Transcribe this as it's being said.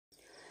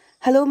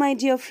Hello, my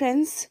dear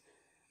friends.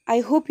 I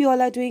hope you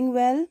all are doing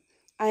well.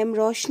 I am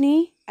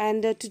Roshni,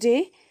 and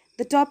today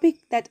the topic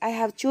that I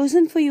have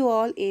chosen for you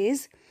all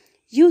is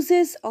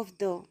uses of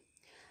the.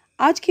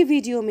 आज के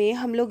video में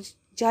हम लोग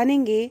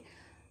जानेंगे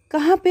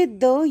कहाँ पे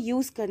the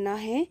use करना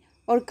है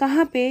और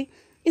कहाँ पे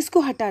इसको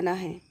हटाना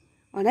है.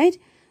 Alright?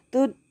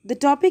 तो the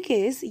topic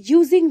is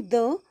using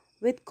the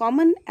with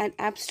common and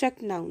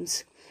abstract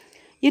nouns.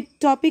 ये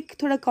टॉपिक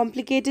थोड़ा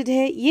कॉम्प्लिकेटेड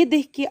है. ये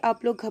देख के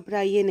आप लोग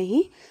घबराइए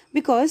नहीं,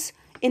 because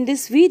in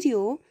this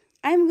video,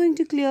 I am going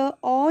to clear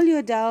all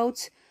your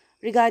doubts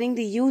regarding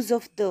the use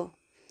of the.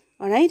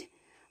 Alright?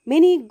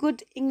 Many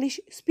good English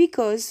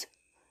speakers,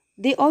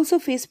 they also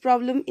face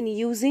problem in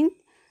using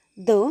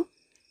the.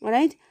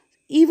 Alright?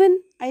 Even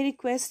I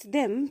request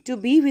them to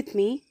be with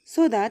me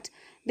so that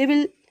they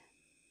will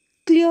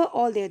clear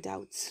all their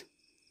doubts.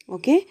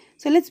 Okay?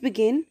 So let's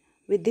begin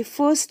with the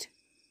first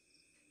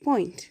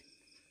point.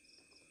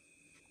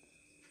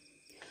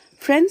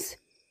 Friends,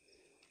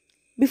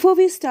 before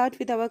we start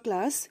with our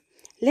class,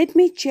 let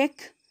me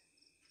check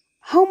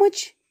how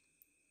much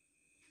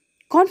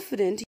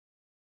confident you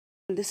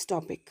are on this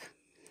topic.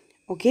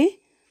 Okay?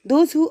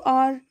 Those who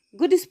are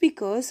good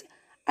speakers,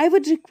 I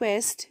would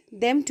request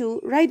them to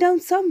write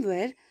down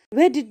somewhere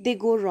where did they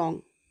go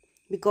wrong.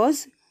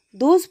 Because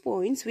those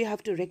points we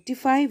have to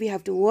rectify, we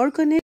have to work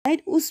on it.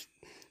 Right? उस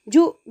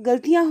जो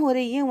गलतियां हो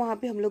रही हैं वहाँ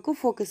पे हम लोग को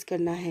focus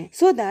करना है,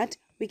 so that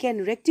we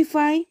can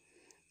rectify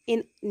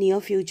in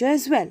near future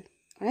as well.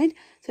 Alright,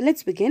 so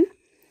let's begin.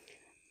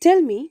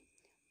 Tell me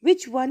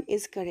which one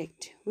is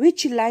correct.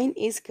 Which line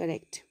is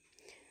correct?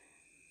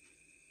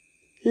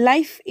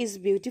 Life is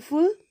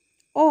beautiful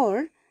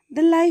or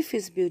the life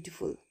is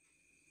beautiful?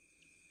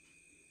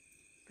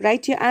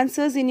 Write your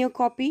answers in your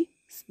copy.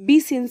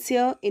 Be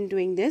sincere in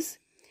doing this.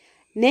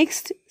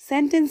 Next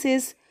sentence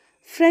is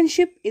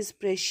friendship is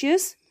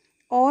precious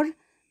or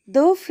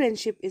the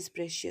friendship is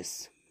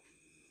precious.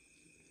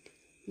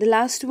 The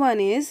last one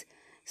is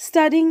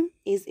studying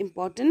is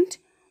important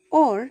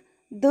or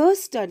the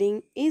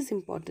studying is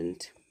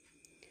important.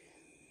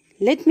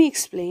 Let me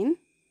explain.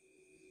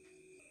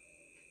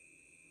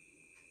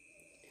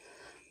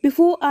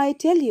 Before I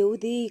tell you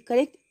the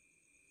correct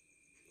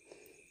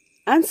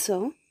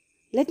answer,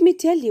 let me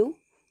tell you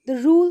the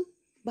rule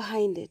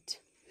behind it.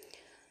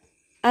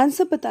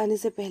 Answer बताने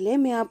से पहले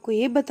मैं आपको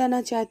ये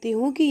बताना चाहती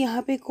हूँ कि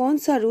यहाँ पे कौन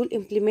सा रूल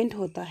इम्प्लीमेंट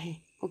होता है.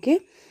 ओके?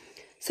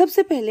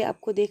 सबसे पहले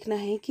आपको देखना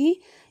है कि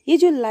ये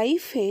जो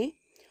लाइफ है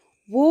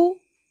वो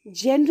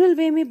जनरल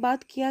वे में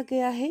बात किया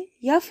गया है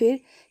या फिर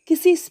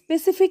किसी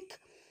स्पेसिफिक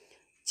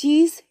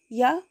चीज़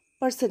या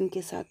पर्सन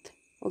के साथ.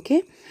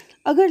 ओके?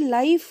 अगर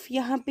लाइफ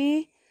यहाँ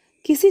पे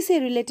किसी से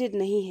रिलेटेड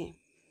नहीं है,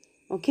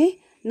 ओके,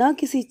 ना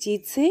किसी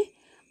चीज़ से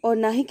और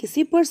ना ही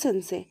किसी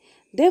पर्सन से,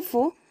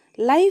 देयरफॉर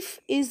लाइफ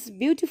इज़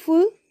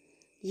ब्यूटीफुल,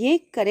 ये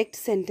करेक्ट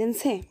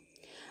सेंटेंस है.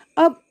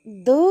 अब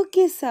द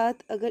के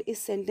साथ अगर इस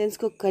सेंटेंस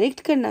को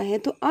करेक्ट करना है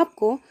तो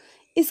आपको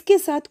इसके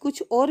साथ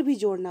कुछ और भी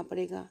जोड़ना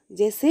पड़ेगा.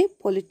 जैसे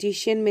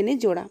पॉलिटिशियन मैंने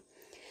जोड़ा,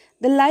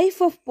 the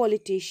life of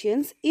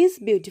politicians is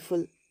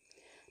beautiful.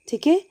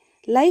 ठीक है?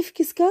 लाइफ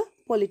किसका?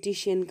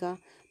 पॉलिटिशियन का.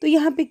 तो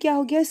यहाँ पे क्या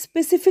हो गया?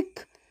 स्पेसिफिक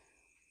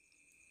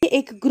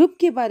एक ग्रुप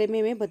के बारे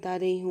में मैं बता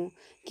रही हूँ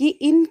कि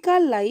इनका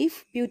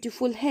लाइफ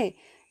ब्यूटीफुल है,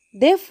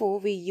 therefore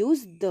we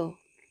use the.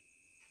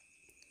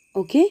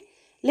 Okay?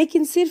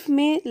 लेकिन सिर्फ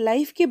मैं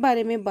लाइफ के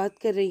बारे में बात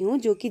कर रही हूँ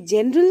जो कि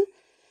जनरल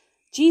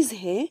चीज़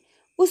है,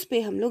 उस पे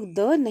हम लोग द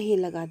नहीं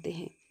लगाते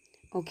हैं.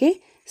 Okay?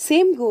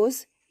 Same goes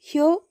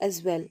here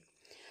as well.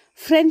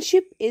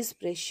 Friendship is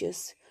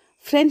precious.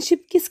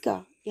 Friendship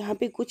किसका? यहाँ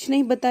पे कुछ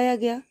नहीं बताया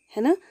गया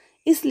है ना,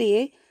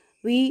 इसलिए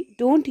we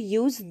don't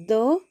use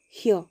the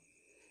here.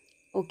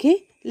 Okay?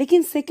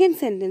 लेकिन सेकेंड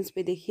सेंटेंस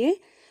पे देखिए,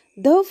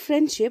 the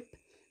friendship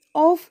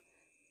of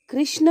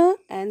Krishna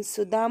and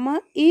Sudama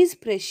is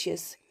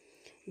precious.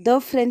 The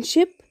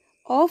friendship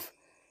of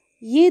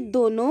ये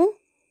दोनों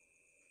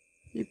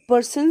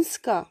पर्सन्स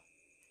का.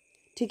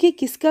 ठीक है?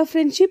 किसका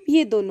फ्रेंडशिप?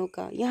 ये दोनों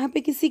का. यहाँ पे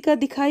किसी का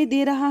दिखाई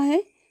दे रहा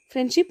है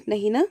फ्रेंडशिप?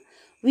 नहीं ना.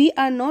 We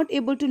are not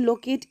able to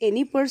locate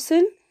any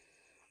person,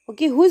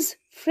 okay, whose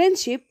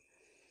friendship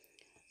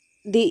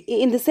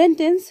in the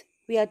sentence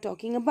we are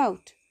talking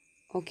about.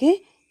 Okay?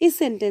 इस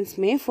सेंटेंस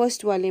में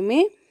फर्स्ट वाले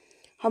में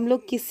हम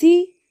लोग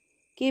किसी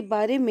के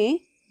बारे में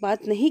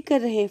बात नहीं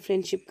कर रहे हैं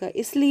फ्रेंडशिप का,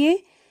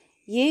 इसलिए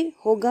ये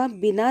होगा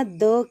बिना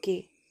द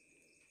के.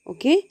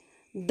 ओके?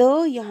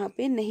 द यहाँ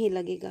पे नहीं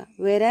लगेगा.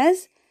 वेयर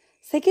एज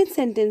सेकेंड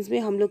सेंटेंस में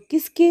हम लोग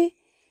किसके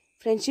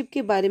फ्रेंडशिप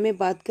के बारे में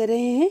बात कर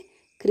रहे हैं?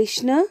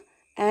 कृष्णा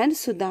एंड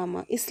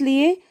सुदामा,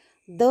 इसलिए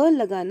द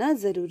लगाना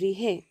ज़रूरी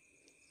है.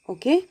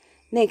 Okay?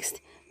 Next,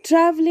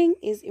 travelling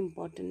is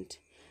important.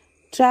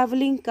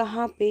 Travelling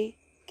कहाँ पे,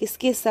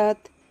 किसके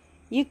साथ,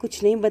 ये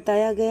कुछ नहीं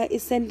बताया गया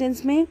इस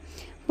सेंटेंस में.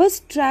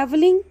 बस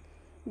ट्रैवलिंग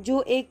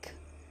जो एक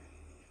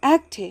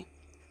एक्ट है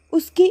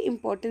उसके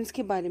इम्पोर्टेंस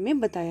के बारे में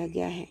बताया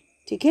गया है.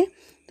 ठीक है?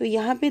 तो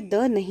यहाँ पे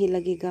द नहीं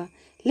लगेगा.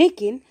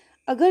 लेकिन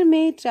अगर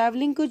मैं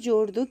ट्रैवलिंग को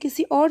जोड़ दूँ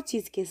किसी और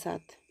चीज़ के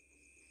साथ,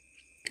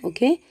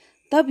 ओके,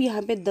 तब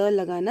यहाँ पे द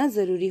लगाना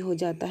ज़रूरी हो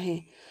जाता है.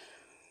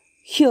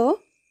 Here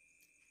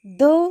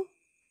the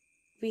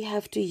we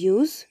have to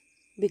use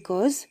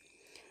because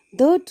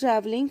the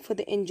traveling for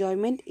the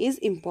enjoyment is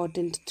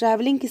important.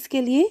 Traveling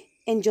किसके लिए?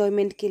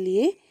 Enjoyment के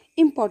लिए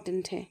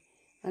important है.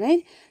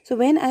 Alright. So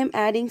when I am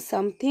adding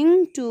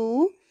something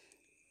to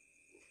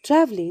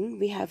traveling,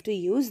 we have to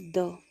use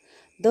the.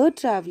 The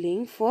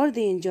traveling for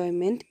the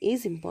enjoyment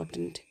is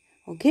important.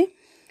 Okay.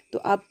 तो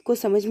आपको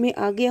समझ में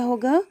आ गया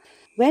होगा.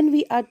 When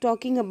we are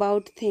talking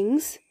about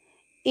things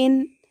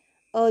in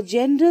a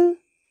general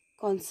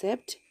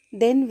concept,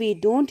 then we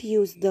don't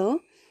use the.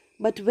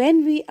 But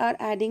when we are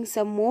adding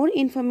some more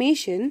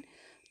information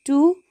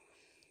to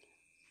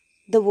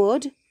the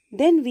word,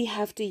 then we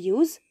have to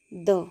use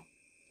the.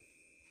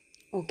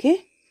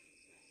 Okay,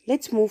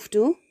 let's move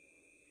to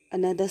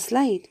another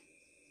slide.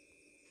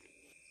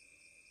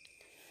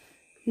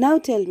 Now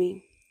tell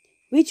me,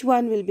 which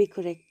one will be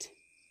correct?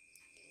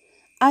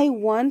 I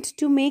want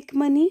to make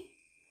money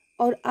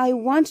or I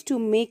want to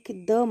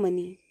make the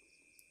money?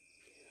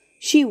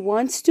 She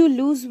wants to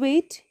lose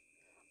weight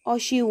or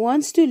she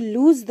wants to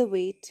lose the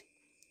weight?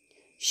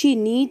 She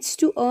needs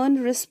to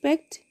earn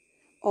respect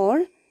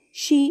or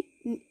he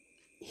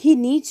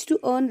needs to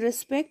earn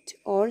respect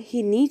or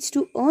he needs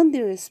to earn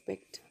the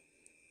respect?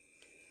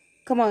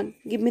 Come on,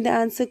 give me the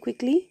answer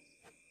quickly.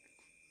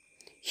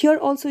 Here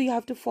also you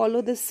have to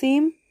follow the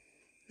same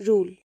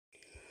rule.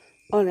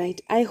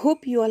 Alright, I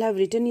hope you all have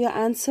written your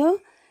answer.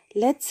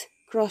 Let's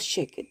cross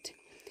check it.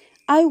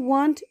 I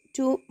want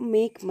to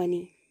make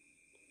money.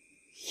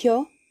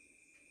 Here,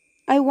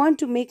 I want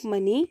to make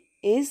money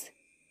is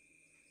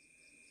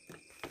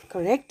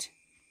correct.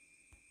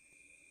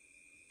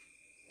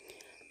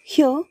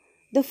 Here,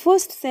 the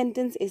first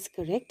sentence is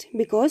correct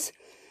because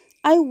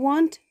I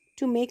want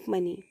to make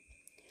money.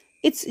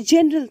 It's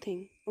general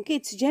thing. Okay,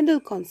 it's general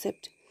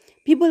concept.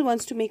 People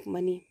wants to make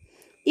money.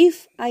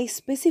 If I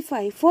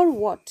specify for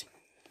what,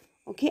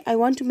 okay, I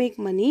want to make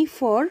money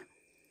for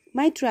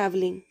my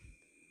traveling.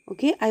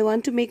 Okay, I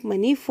want to make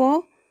money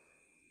for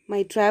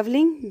my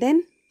traveling,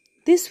 then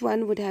this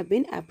one would have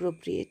been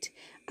appropriate.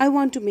 I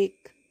want to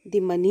make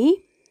the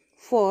money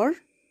for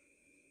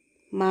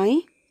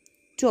my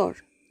tour.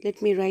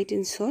 Let me write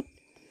in short.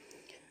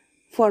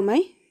 For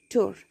my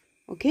tour.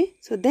 Okay,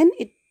 so then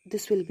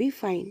this will be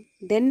fine.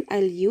 Then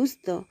I'll use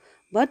the.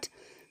 But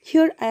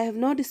here I have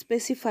not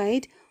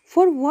specified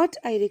for what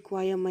I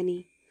require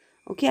money.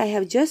 Okay, I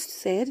have just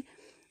said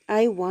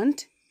I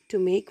want to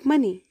make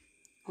money.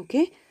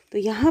 Okay, तो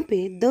यहाँ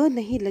पे the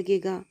नहीं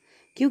लगेगा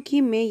क्योंकि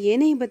मैं ये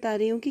नहीं बता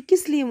रही हूँ कि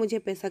किस लिए मुझे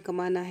पैसा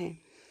कमाना है,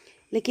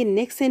 लेकिन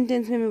नेक्स्ट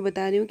सेंटेंस में मैं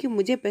बता रही हूँ कि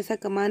मुझे पैसा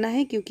कमाना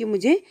है क्योंकि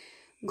मुझे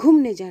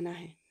घूमने जाना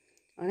है.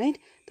 ऑलराइट,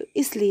 तो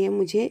इसलिए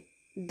मुझे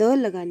द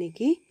लगाने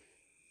की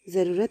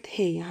ज़रूरत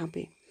है यहाँ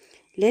पे.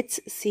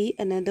 Let's see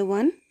another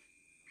one.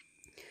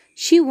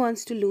 She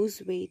wants to lose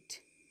weight.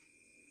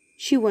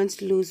 She wants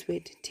to lose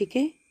weight. ठीक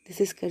है,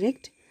 this is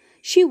correct.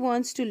 She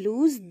wants to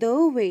lose the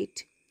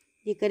wait,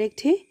 ये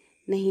करेक्ट है?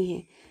 नहीं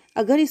है.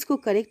 अगर इसको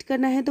करेक्ट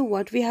करना है तो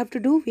what we have to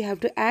do, we have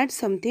to add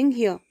something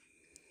here.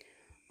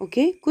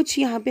 Okay, कुछ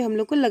यहाँ पे हम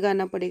लोग को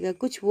लगाना पड़ेगा,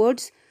 कुछ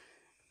वर्ड्स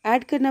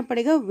ऐड करना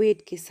पड़ेगा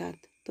वेट के साथ.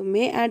 तो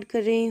मैं ऐड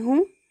कर रही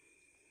हूँ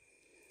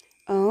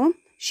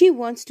she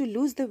wants to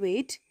lose the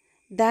wait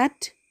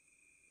that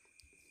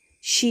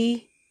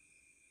she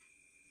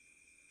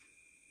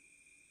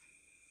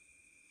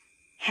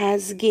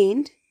has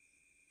gained,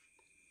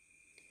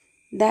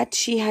 that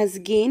she has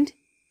gained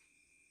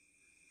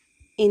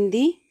in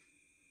the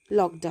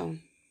lockdown.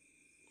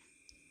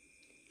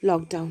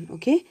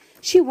 Okay,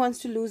 she wants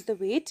to lose the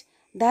weight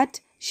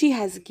that she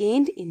has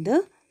gained in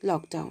the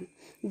lockdown.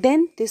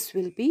 Then this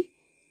will be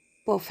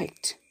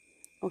perfect.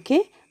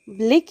 Okay,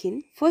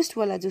 लेकिन first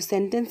वाला जो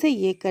sentence है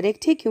ये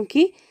correct है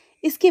क्योंकि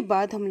इसके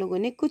बाद हम लोगों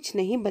ने कुछ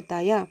नहीं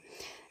बताया.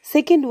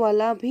 सेकंड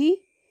वाला भी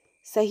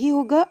सही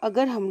होगा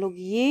अगर हम लोग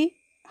ये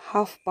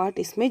हाफ पार्ट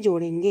इसमें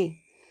जोड़ेंगे.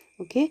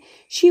 Okay,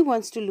 she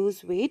wants to lose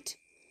weight.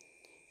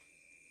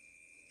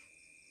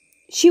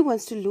 She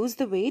wants to lose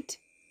the weight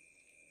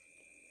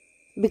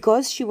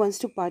because she wants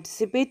to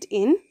participate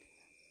in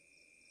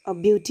a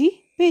beauty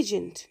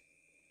pageant.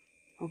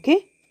 Okay,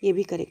 ये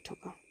भी correct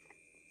होगा.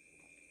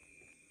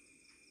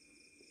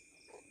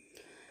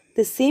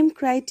 The same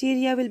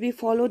criteria will be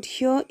followed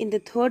here in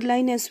the third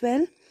line as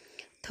well.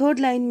 Third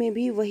line में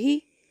भी वही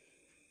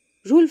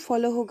rule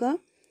follow होगा.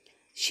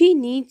 He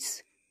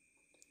needs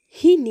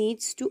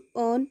to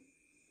earn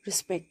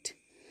respect.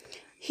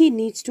 He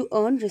needs to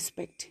earn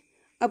respect.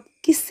 अब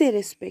किससे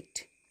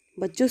respect?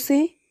 बच्चों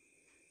से,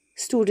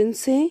 स्टूडेंट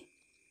से.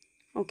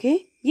 ओके,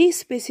 ये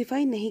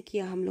स्पेसिफाई नहीं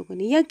किया हम लोगों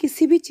ने, या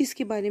किसी भी चीज़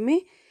के बारे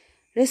में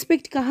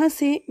रेस्पेक्ट कहाँ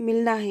से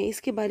मिलना है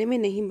इसके बारे में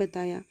नहीं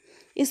बताया,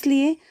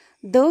 इसलिए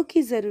द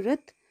की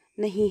ज़रूरत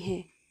नहीं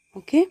है.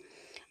 ओके,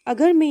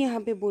 अगर मैं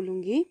यहाँ पे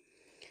बोलूँगी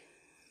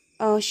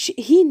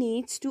he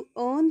needs to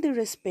earn the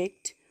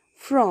respect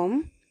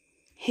from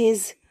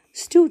his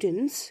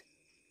students,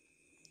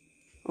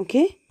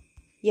 okay,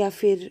 या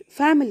फिर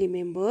फैमिली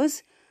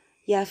मेम्बर्स,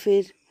 या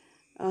फिर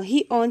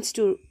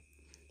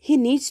he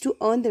needs to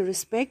earn the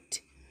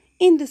respect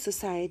in the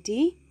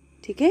society.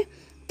 ठीक है,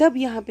 तब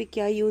यहाँ पे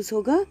क्या यूज़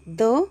होगा?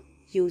 द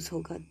यूज़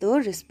होगा,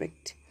 the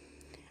respect.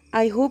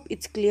 I hope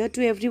it's clear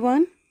to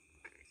everyone.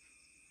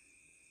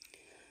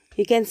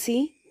 You can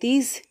see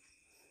these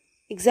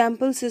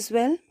examples as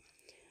well.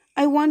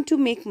 I want to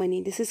make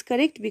money. This is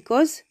correct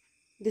because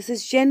this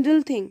is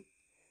general thing.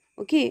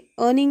 Okay,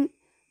 earning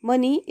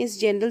money is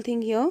general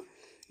thing here.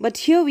 But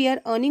here we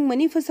are earning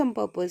money for some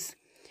purpose.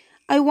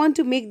 I want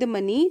to make the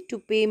money to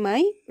pay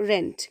my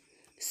rent.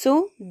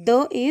 So,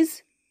 the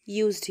is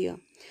used here.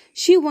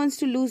 She wants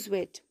to lose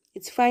weight.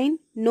 It's fine.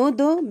 No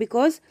the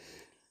because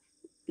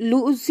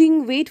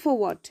losing weight for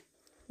what?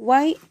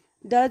 Why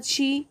does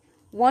she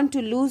want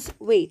to lose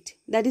weight?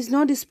 That is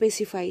not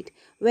specified.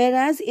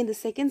 Whereas in the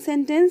second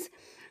sentence,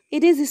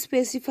 it is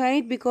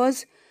specified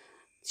because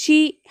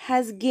she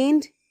has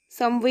gained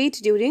some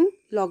weight during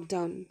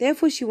lockdown.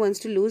 Therefore, she wants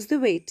to lose the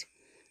weight.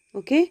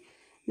 Okay.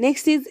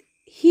 Next is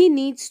he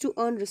needs to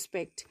earn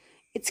respect.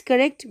 It's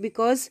correct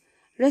because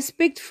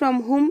respect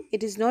from whom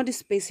it is not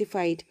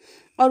specified,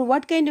 or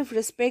what kind of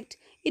respect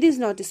it is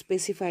not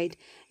specified.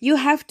 You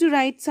have to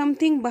write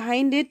something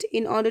behind it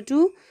in order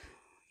to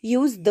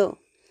use the.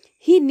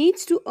 He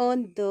needs to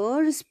earn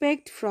the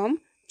respect from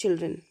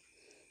children.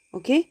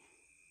 Okay.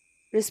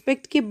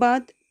 Respect के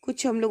बाद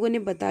कुछ हम लोगों ने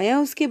बताया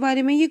उसके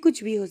बारे में, ये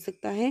कुछ भी हो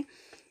सकता है,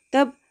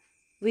 तब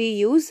we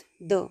use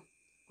the.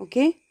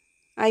 Okay.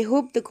 I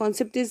hope the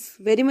concept is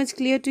very much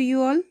clear to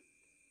you all.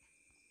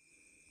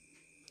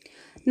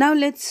 Now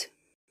let's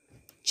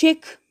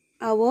check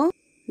our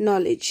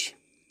knowledge.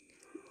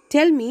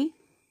 Tell me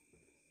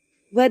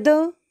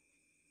whether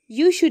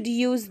you should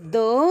use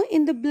the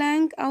in the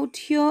blank out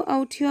here,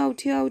 out here,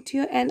 out here, out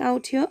here, and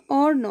out here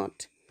or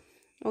not.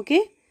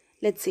 Okay,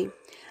 let's see.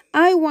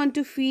 I want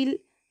to feel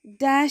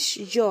dash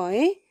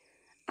joy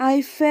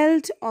I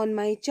felt on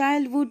my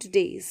childhood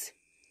days.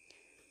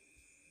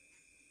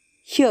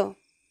 Here,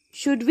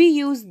 should we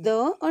use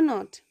the or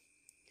not?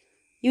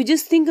 You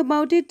just think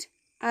about it.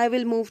 I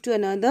will move to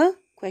another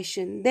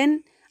question.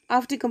 Then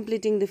after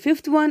completing the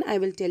fifth one, I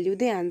will tell you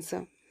the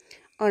answer.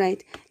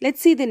 Alright,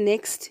 let's see the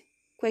next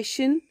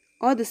question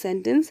or the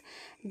sentence.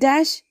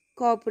 Dash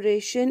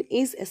cooperation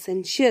is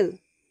essential.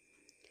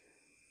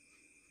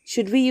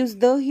 Should we use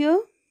the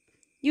here?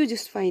 You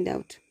just find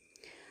out.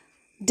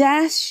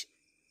 Dash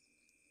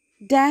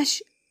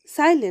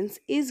silence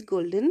is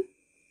golden.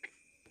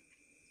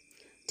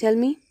 Tell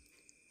me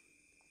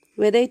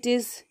whether it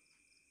is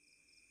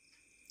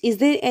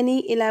there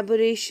any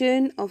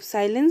elaboration of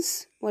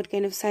silence? What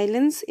kind of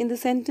silence in the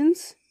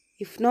sentence?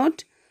 If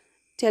not,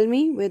 tell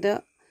me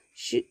whether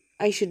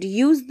I should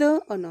use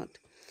the or not.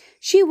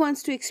 She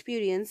wants to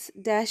experience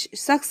dash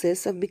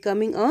success of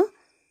becoming a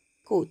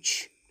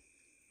coach.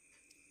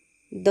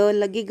 The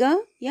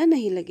लगेगा या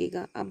नहीं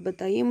लगेगा? आप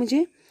बताइए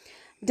मुझे.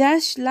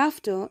 Dash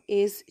laughter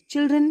is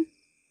children.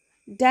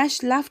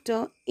 Dash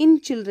laughter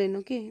in children.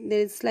 Okay, there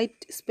is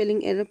slight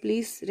spelling error.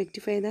 Please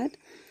rectify that.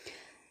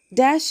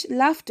 Dash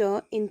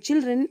laughter in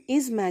children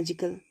is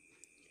magical.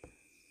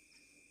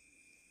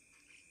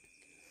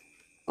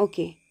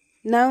 Okay,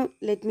 now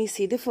let me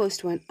see the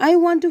first one. I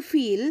want to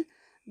feel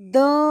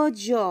the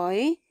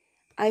joy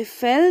I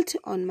felt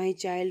on my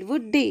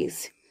childhood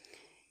days.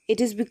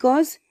 It is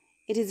because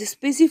it is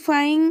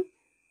specifying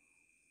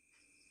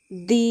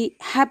the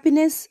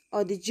happiness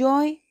or the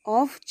joy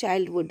of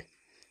childhood.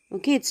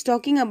 Okay, it's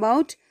talking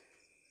about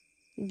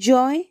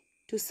joy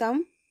to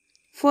some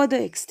further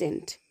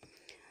extent.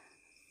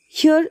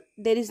 Here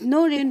there is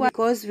no requirement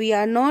because we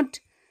are not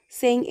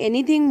saying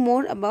anything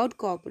more about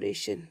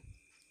cooperation.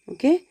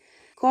 Okay,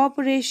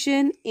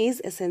 cooperation is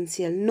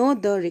essential, no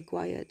the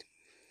required.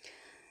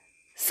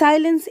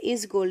 Silence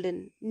is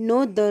golden,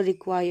 no the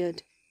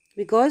required,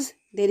 because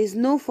there is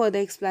no further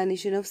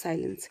explanation of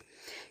silence.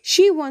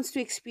 She wants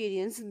to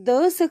experience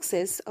the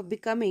success of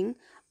becoming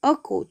a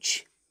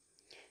coach.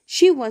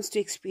 She wants to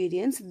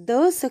experience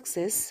the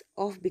success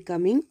of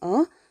becoming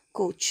a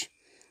coach.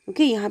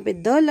 Okay, यहाँ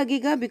पे the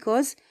लगेगा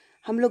because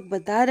हम लोग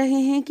बता रहे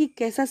हैं कि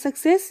कैसा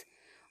सक्सेस,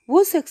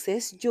 वो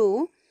सक्सेस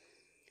जो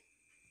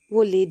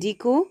वो लेडी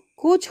को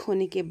कोच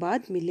होने के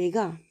बाद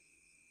मिलेगा.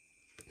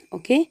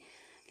 Okay,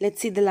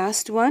 let's see the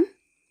last one.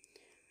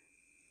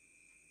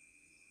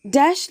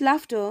 Dash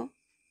laughter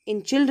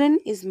in children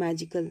is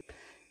magical.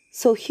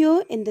 So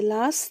here in the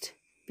last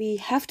we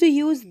have to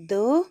use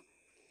the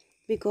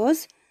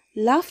because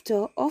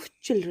laughter of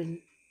children.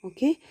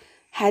 Okay,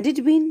 had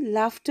it been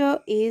laughter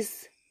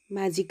is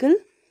magical,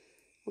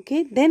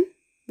 okay, then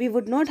we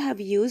would not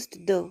have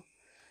used the.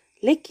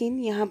 लेकिन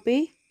यहाँ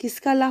पे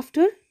किसका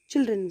laughter?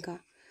 Children का,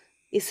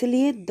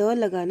 इसलिए the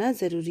लगाना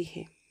ज़रूरी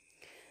है.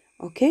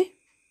 Okay,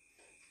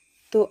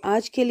 तो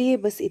आज के लिए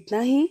बस इतना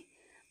ही.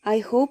 आई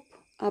होप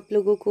आप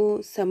लोगों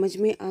को समझ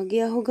में आ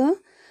गया होगा.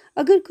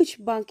 अगर कुछ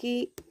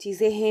बाकी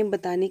चीज़ें हैं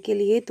बताने के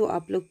लिए तो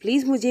आप लोग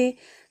प्लीज़ मुझे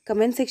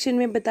कमेंट सेक्शन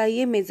में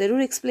बताइए. मैं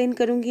ज़रूर एक्सप्लेन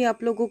करूँगी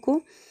आप लोगों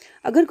को.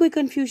 अगर कोई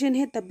कन्फ्यूजन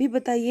है तब भी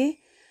बताइए,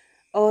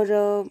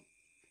 और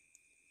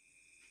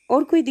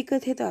कोई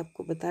दिक्कत है तो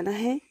आपको बताना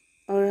है.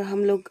 और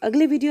हम लोग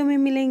अगले वीडियो में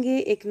मिलेंगे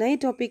एक नए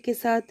टॉपिक के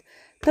साथ.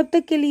 तब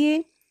तक के लिए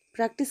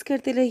प्रैक्टिस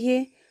करते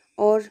रहिए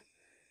और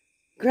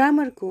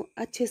ग्रामर को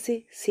अच्छे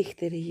से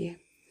सीखते रहिए।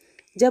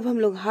 जब हम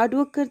लोग हार्ड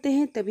वर्क करते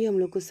हैं तभी हम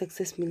लोग को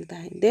सक्सेस मिलता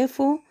है।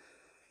 Therefore,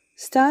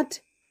 start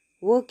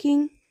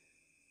working.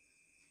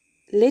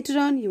 Later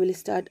on, you will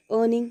start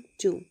earning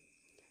too.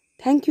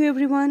 Thank you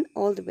everyone.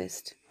 All the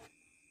best.